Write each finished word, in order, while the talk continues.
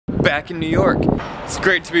back in New York. It's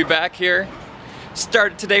great to be back here.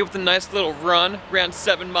 Started today with a nice little run, ran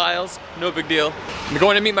 7 miles, no big deal. I'm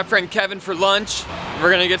going to meet my friend Kevin for lunch.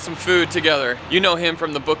 We're gonna get some food together. You know him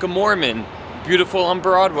from the Book of Mormon, Beautiful on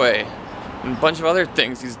Broadway, and a bunch of other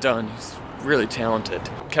things he's done. He's really talented.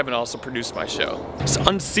 Kevin also produced my show. It's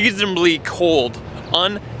unseasonably cold.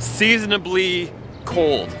 Unseasonably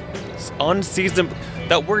cold. It's unseasonably,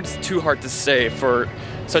 that word's too hard to say for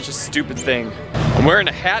such a stupid thing. I'm wearing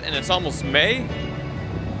a hat and it's almost May.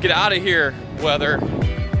 Get out of here, weather.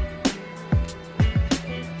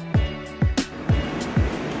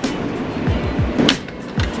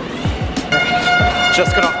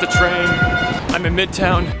 Just got off the train. I'm in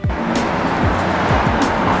Midtown.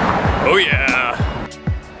 Oh yeah.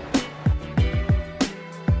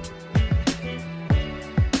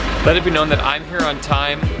 Let it be known that I'm here on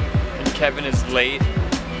time and Kevin is late.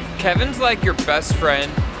 Kevin's like your best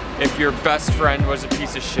friend if your best friend was a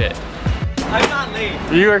piece of shit. I'm not late.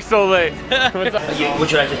 You are so late. What's up?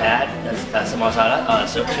 Would you like to add some masala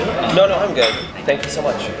soup too? No, I'm good. Thank you so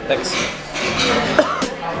much. Thanks.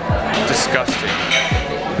 Disgusting.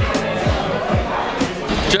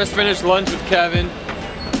 Just finished lunch with Kevin.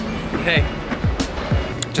 Hey.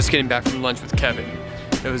 Just getting back from lunch with Kevin.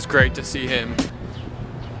 It was great to see him.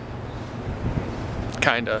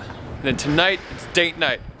 Kinda. And then tonight, it's date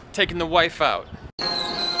night. Taking the wife out.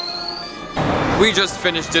 We just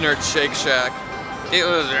finished dinner at Shake Shack. It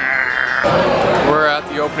was... We're at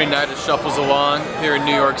the opening night of Shuffles Along here in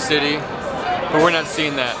New York City. But we're not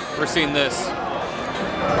seeing that. We're seeing this.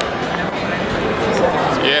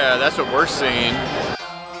 Yeah, that's what we're seeing.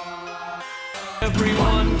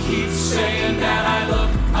 Everyone keeps saying that I look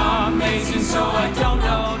amazing, so I don't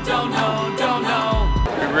know.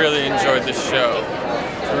 We really enjoyed this show.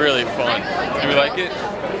 It's really fun. Did we like it?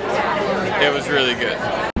 It was really good.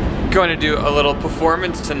 Going to do a little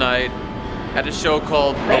performance tonight at a show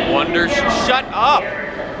called The Wonder Shut up!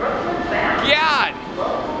 God!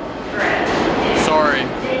 Sorry.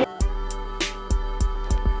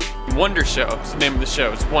 Wonder Show. It's the name of the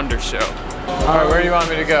show. It's Wonder Show. Alright, where do you want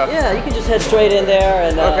me to go? Yeah, you can just head straight in there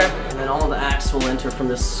and okay. And then all of the acts will enter from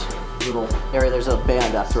this little area. There's a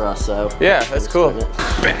band after us, so yeah, that's cool.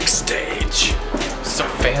 Backstage. So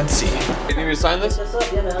fancy. You need me to sign this?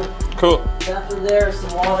 Yeah, man. Cool. After there,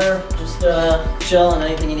 some water, just chill, and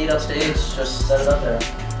anything you need upstage, just set it up there.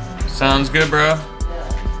 Sounds good, bro. Yeah.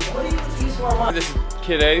 What do you want? This is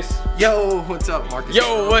Kid Ace. Yo, what's up, Marcus?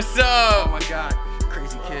 Yo, what's up? Oh my god,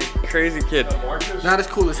 crazy kid. Crazy kid. Not as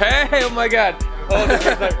cool as hey, oh my god. Hold on,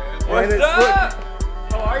 what's up?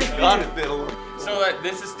 How are you? So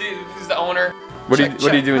this is the owner. What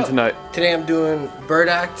are you doing tonight? Today I'm doing bird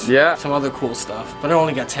act. Yeah. Some other cool stuff, but I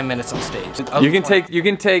only got 10 minutes on stage. You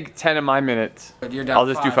can take 10 of my minutes. But you're down. I'll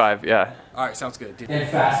just do 5. Yeah. All right, sounds good. Dude. And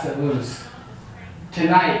fast and loose.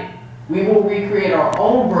 Tonight, we will recreate our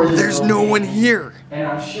own version. There's no one here. And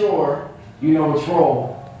I'm sure you know which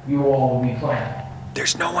role you all will be playing.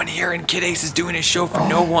 There's no one here, and Kid Ace is doing his show for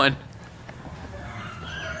no one.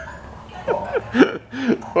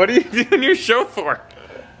 What are you doing your show for?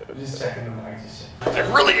 I'm just checking the mic.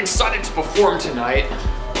 I'm really excited to perform tonight.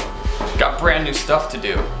 Got brand new stuff to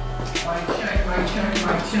do. Mic check.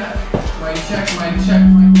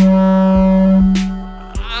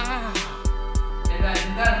 Did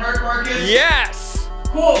that hurt, Marcus? Yes!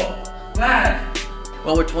 Cool. Glad.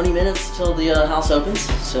 Well, we're 20 minutes till the house opens,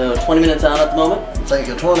 so 20 minutes out at the moment. Take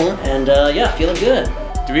a 20. And yeah, feeling good.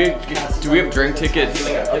 Do we have drink tickets?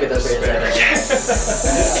 I'll get those for you in a second.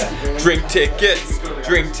 Yes! Drink tickets!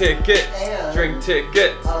 Drink tickets! Drink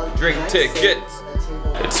tickets! Drink tickets!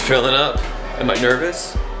 It's filling up. Am I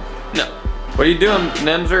nervous? No. What are you doing,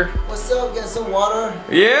 Nemser? What's up? Get some water?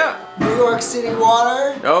 Yeah! New York City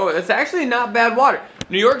water? Oh, it's actually not bad water.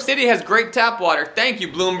 New York City has great tap water. Thank you,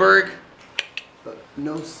 Bloomberg. But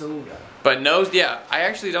no soda. But no, yeah, I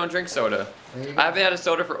actually don't drink soda. I haven't had a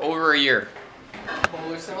soda for over a year.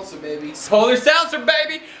 Polar seltzer, baby. Polar seltzer,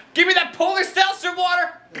 baby! Give me that polar seltzer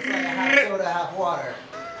water! It's like a half soda, half water.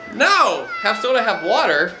 No! Half soda, half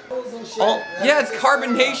water. And shit. Oh, yeah, it's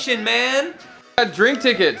carbonation, man. Got drink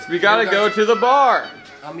tickets. We gotta go to the bar.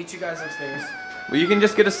 I'll meet you guys upstairs. Well, you can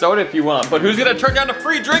just get a soda if you want, but who's gonna turn down a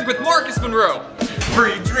free drink with Marcus Monroe?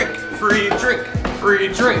 Free drink, free drink, free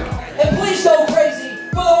drink. And please go crazy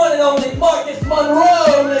for the one and only Marcus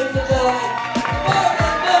Monroe, ladies and gentlemen.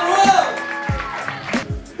 Marcus Monroe!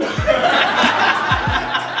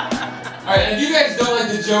 Alright, if you guys don't like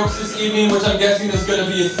the jokes this evening, which I'm guessing is gonna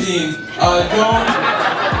be a theme,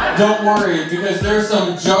 don't worry, because there's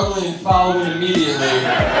some juggling following immediately.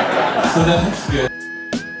 So that's good.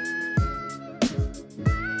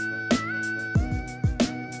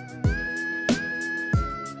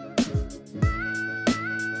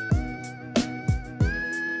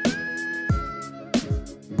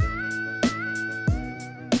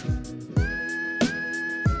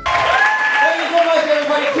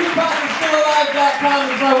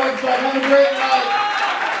 MarcusStillAlive.com is my website. Have a great night.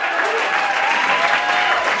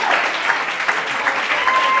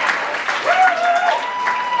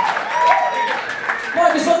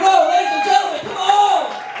 Marcus Monroe, ladies and gentlemen, come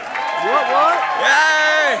on!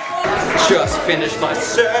 Yay! Just finished my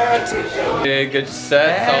set. Hey, good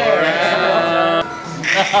set. All around.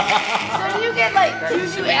 So do you get like, do you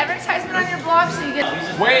do advertisement on your blog so you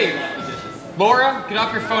get... Wave. Laura, get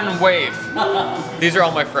off your phone and wave. These are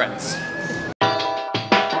all my friends.